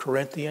the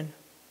Corinthian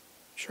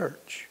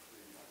church.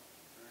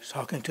 He's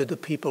talking to the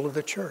people of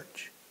the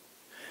church.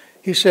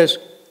 He says,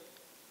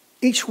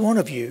 each one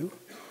of you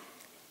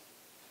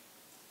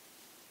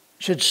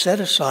should set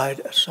aside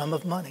a sum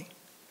of money.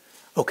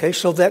 Okay,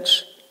 so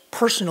that's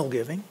personal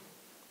giving.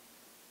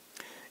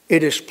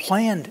 It is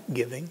planned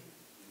giving.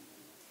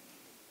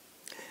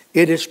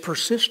 It is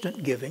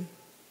persistent giving.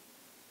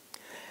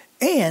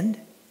 And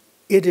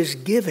it is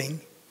giving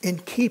in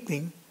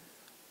keeping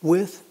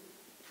with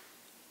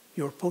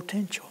your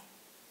potential.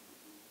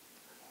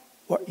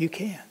 What you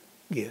can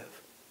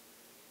give.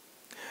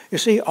 You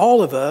see,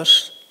 all of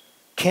us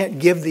can't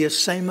give the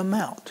same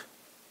amount.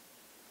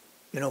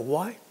 You know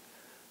why?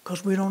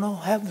 Because we don't all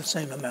have the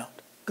same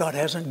amount. God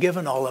hasn't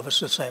given all of us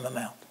the same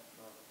amount.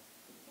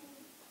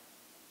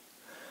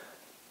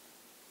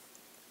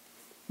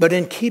 But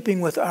in keeping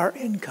with our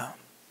income.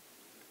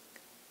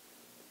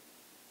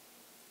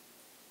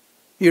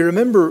 You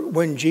remember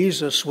when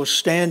Jesus was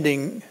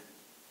standing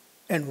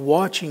and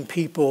watching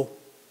people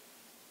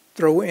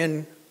throw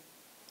in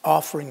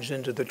offerings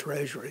into the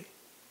treasury.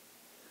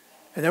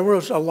 And there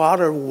was a lot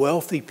of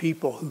wealthy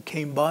people who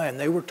came by and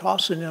they were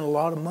tossing in a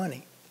lot of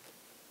money.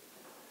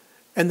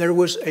 And there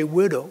was a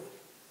widow.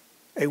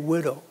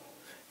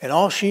 And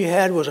all she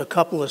had was a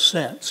couple of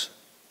cents.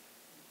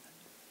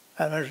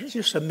 And it was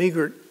just a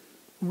meager,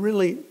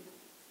 really,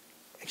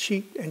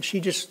 she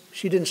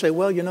didn't say,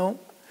 well, you know,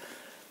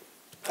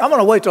 I'm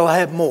going to wait till I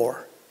have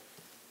more.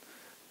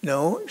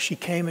 No, she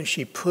came and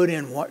she put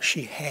in what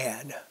she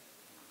had.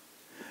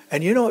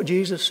 And you know what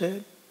Jesus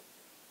said?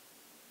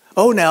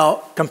 Oh,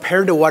 now,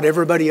 compared to what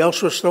everybody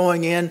else was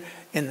throwing in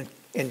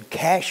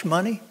cash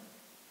money,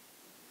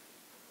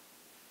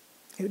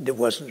 there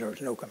was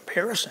no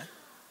comparison.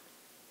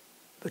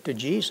 But to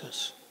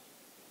Jesus,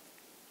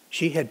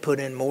 she had put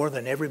in more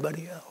than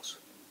everybody else.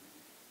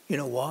 You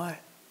know why?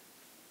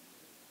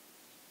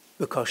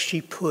 Because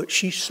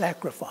she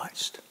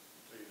sacrificed.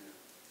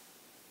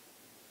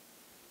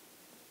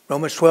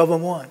 Romans 12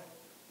 and 1.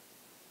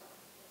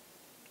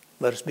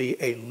 Let us be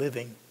a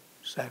living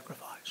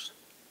sacrifice,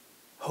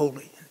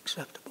 holy and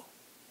acceptable.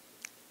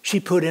 She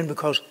put in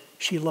because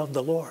she loved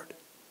the Lord.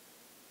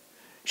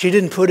 She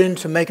didn't put in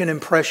to make an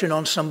impression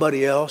on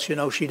somebody else. You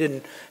know, she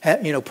didn't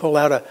pull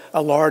out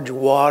a large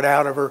wad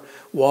out of her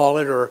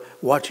wallet or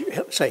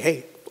say,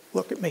 hey,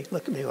 look at me.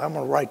 I'm going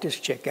to write this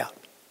check out.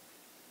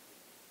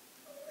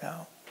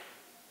 No.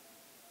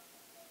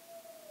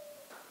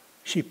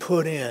 She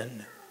put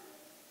in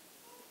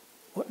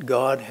what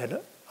God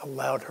had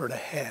allowed her to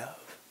have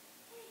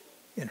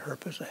in her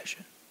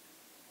possession.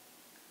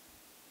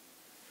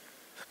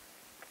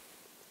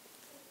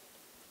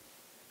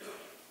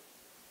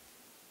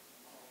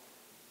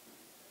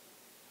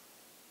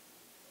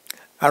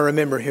 I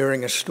remember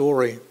hearing a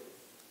story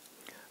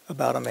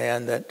about a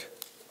man that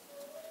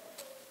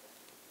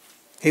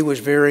he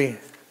was really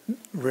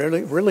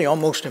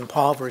almost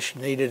impoverished,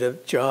 needed a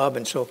job,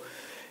 and so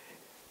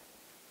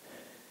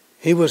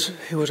he was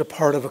a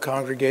part of a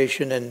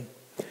congregation, and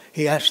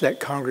he asked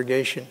that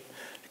congregation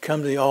to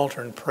come to the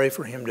altar and pray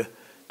for him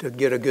to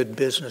get a good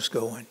business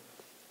going.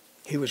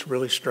 He was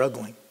really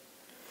struggling.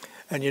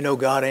 And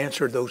God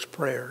answered those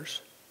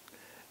prayers,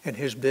 and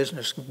his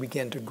business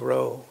began to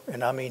grow.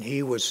 And I mean,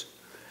 he was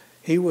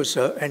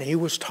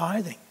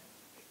tithing.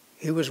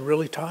 He was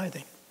really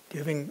tithing,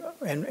 giving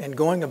and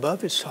going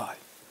above his tithe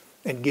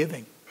and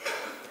giving.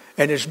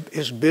 And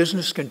his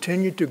business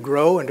continued to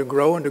grow and to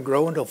grow and to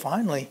grow until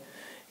finally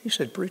he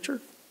said,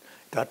 "Preacher,"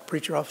 got the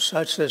preacher off the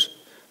side, says,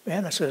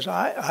 "Man," I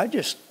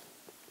just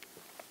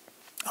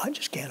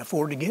can't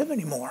afford to give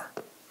anymore.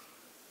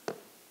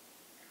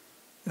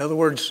 In other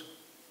words,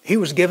 he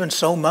was given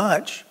so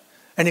much,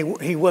 and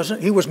he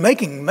was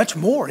making much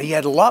more. He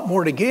had a lot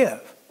more to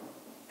give.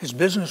 His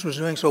business was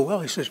doing so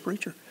well. He says,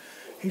 "Preacher,"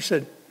 he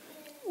said,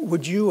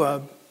 would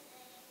you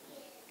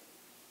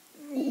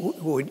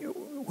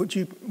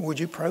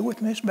pray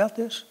with me about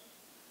this?"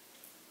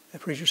 The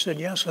preacher said,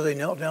 "Yeah." So they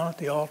knelt down at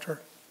the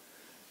altar.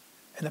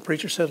 And the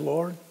preacher said,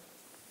 "Lord,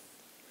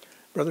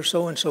 Brother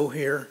so-and-so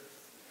here,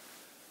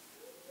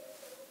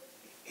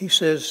 he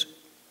says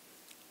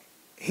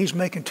he's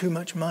making too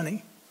much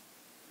money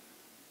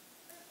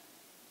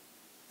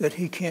that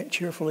he can't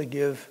cheerfully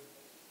give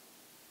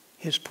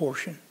his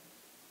portion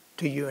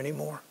to you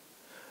anymore.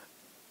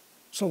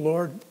 So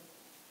Lord,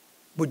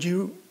 would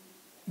you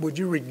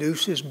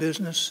reduce his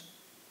business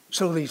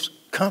so that he's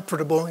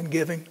comfortable in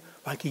giving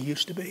like he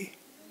used to be?"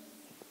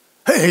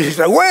 He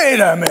said, "Wait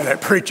a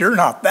minute, preacher,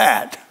 not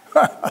that."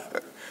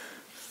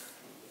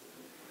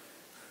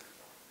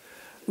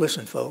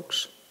 Listen,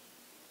 folks,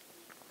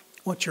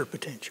 what's your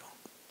potential?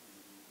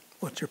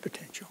 What's your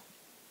potential?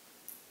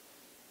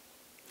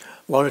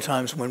 A lot of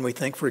times when we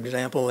think, for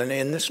example, and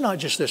it's not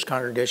just this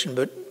congregation,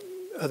 but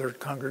other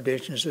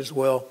congregations as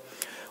well,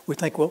 we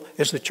think, well,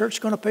 is the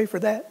church going to pay for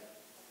that?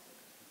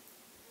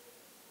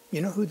 You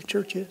know who the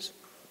church is?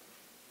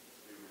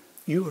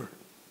 You're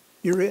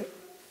it.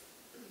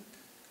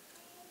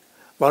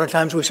 A lot of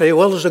times we say,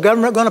 well, is the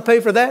government going to pay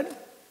for that?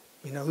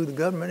 You know who the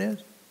government is?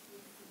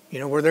 You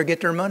know where they get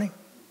their money?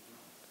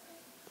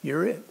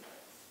 You're it.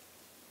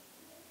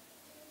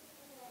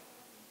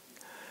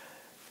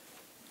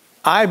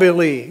 I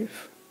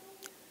believe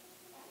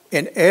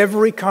in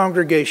every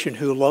congregation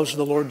who loves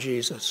the Lord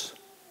Jesus,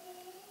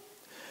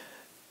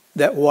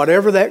 that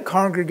whatever that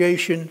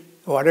congregation,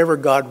 whatever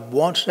God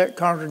wants that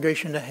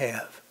congregation to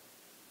have,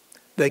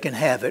 they can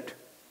have it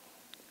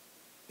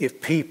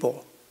if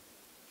people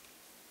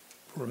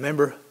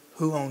remember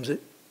who owns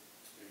it,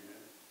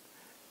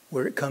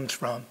 where it comes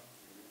from,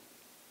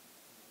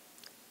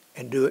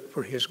 and do it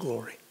for His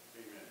glory.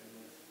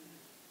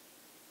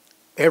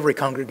 Every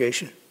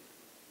congregation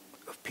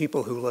of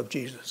people who love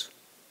Jesus.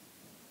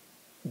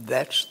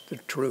 That's the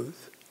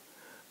truth.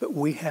 But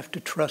we have to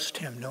trust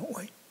Him, don't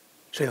we?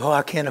 Say, oh,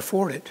 I can't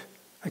afford it.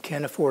 I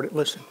can't afford it.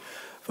 Listen,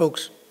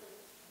 folks,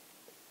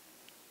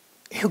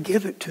 He'll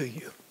give it to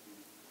you.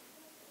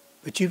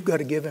 But you've got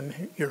to give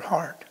Him your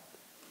heart.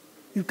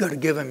 You've got to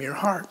give Him your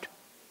heart.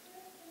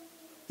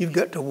 You've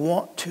got to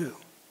want to.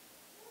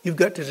 You've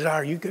got to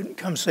desire. You can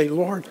come say,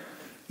 Lord,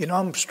 you know,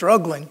 I'm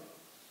struggling.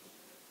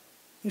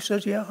 He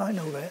says, yeah, I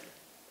know that.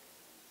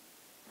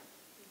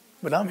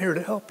 But I'm here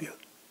to help you.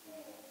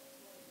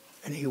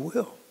 And He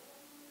will.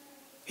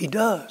 He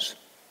does.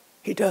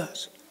 He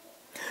does.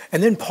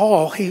 And then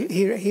Paul,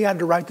 he had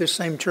to write this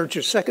same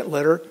church's second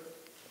letter.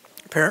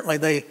 Apparently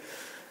they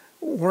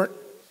weren't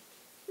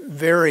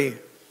very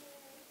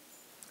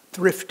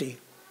thrifty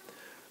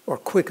or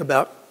quick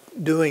about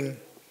doing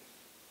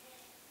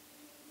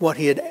what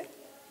he had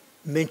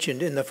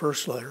mentioned in the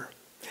first letter.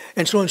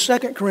 And so in 2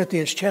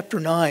 Corinthians chapter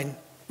 9,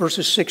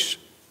 verses 6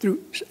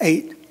 through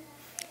 8,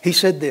 he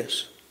said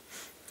this,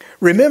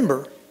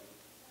 Remember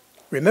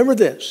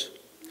this,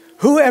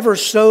 whoever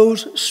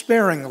sows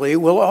sparingly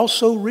will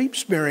also reap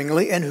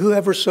sparingly, and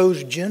whoever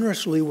sows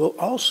generously will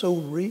also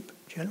reap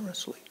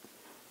generously.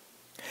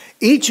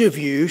 Each of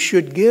you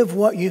should give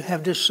what you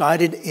have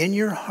decided in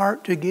your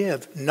heart to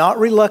give, not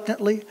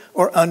reluctantly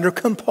or under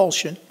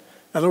compulsion.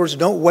 In other words,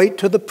 don't wait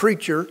till the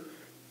preacher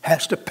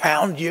has to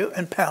pound you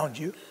and pound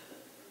you.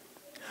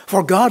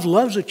 For God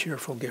loves a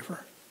cheerful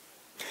giver.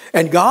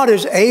 And God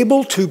is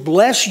able to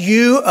bless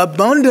you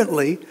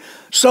abundantly,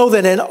 so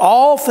that in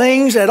all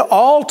things at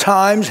all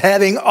times,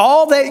 having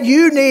all that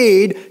you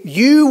need,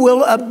 you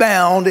will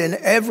abound in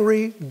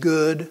every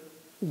good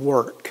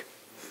work.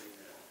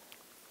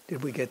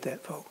 Did we get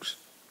that, folks?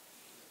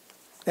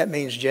 That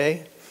means,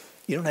 Jay,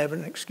 you don't have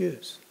an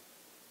excuse.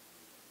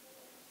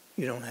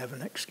 You don't have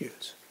an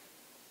excuse.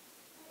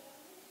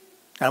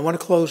 And I want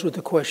to close with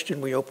the question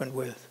we opened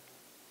with.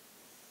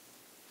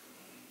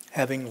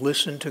 Having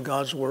listened to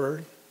God's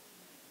word,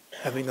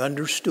 having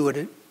understood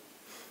it,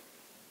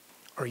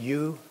 are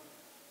you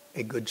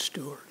a good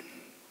steward?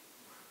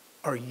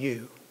 Are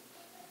you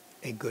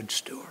a good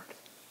steward?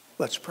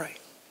 Let's pray.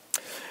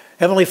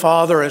 Heavenly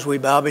Father, as we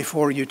bow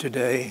before you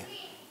today,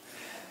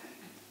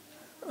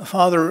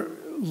 Father,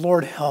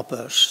 Lord, help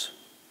us.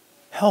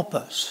 Help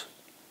us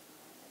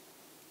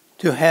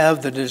to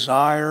have the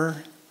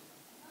desire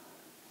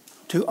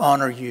to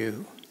honor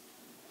you,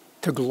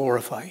 to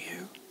glorify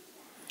you.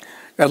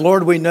 And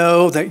Lord, we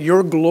know that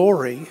your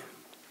glory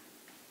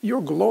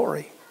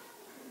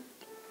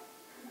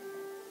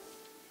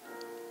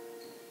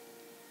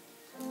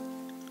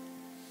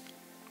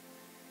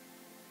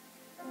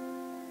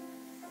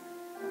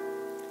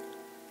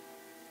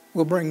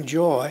will bring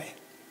joy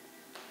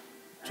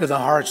to the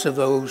hearts of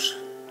those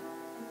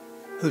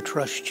who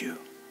trust you.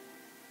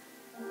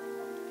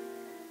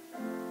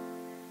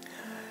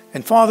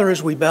 And Father,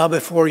 as we bow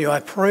before you, I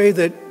pray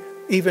that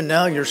even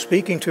now you're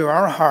speaking to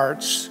our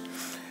hearts.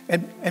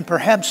 And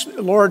perhaps,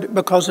 Lord,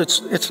 because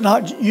it's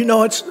not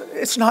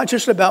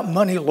just about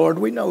money, Lord,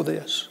 we know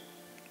this.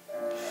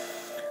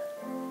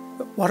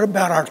 But what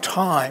about our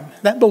time?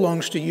 That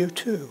belongs to you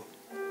too.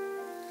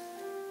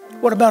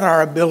 What about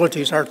our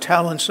abilities, our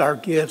talents, our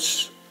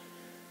gifts?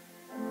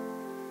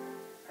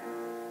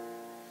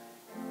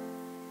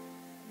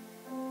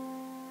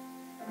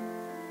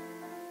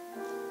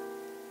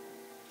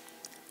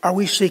 Are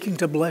we seeking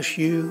to bless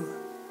you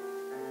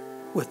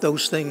with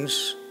those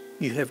things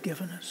you have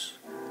given us?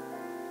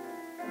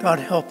 God,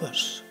 help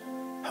us.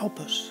 Help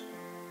us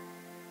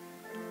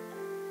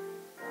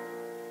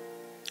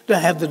to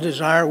have the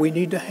desire we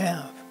need to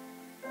have,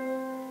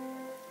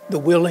 the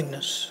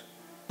willingness,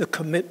 the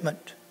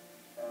commitment,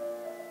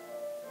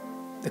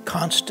 the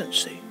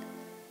constancy.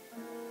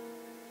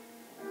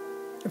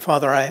 And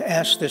Father, I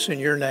ask this in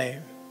your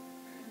name.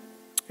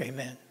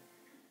 Amen.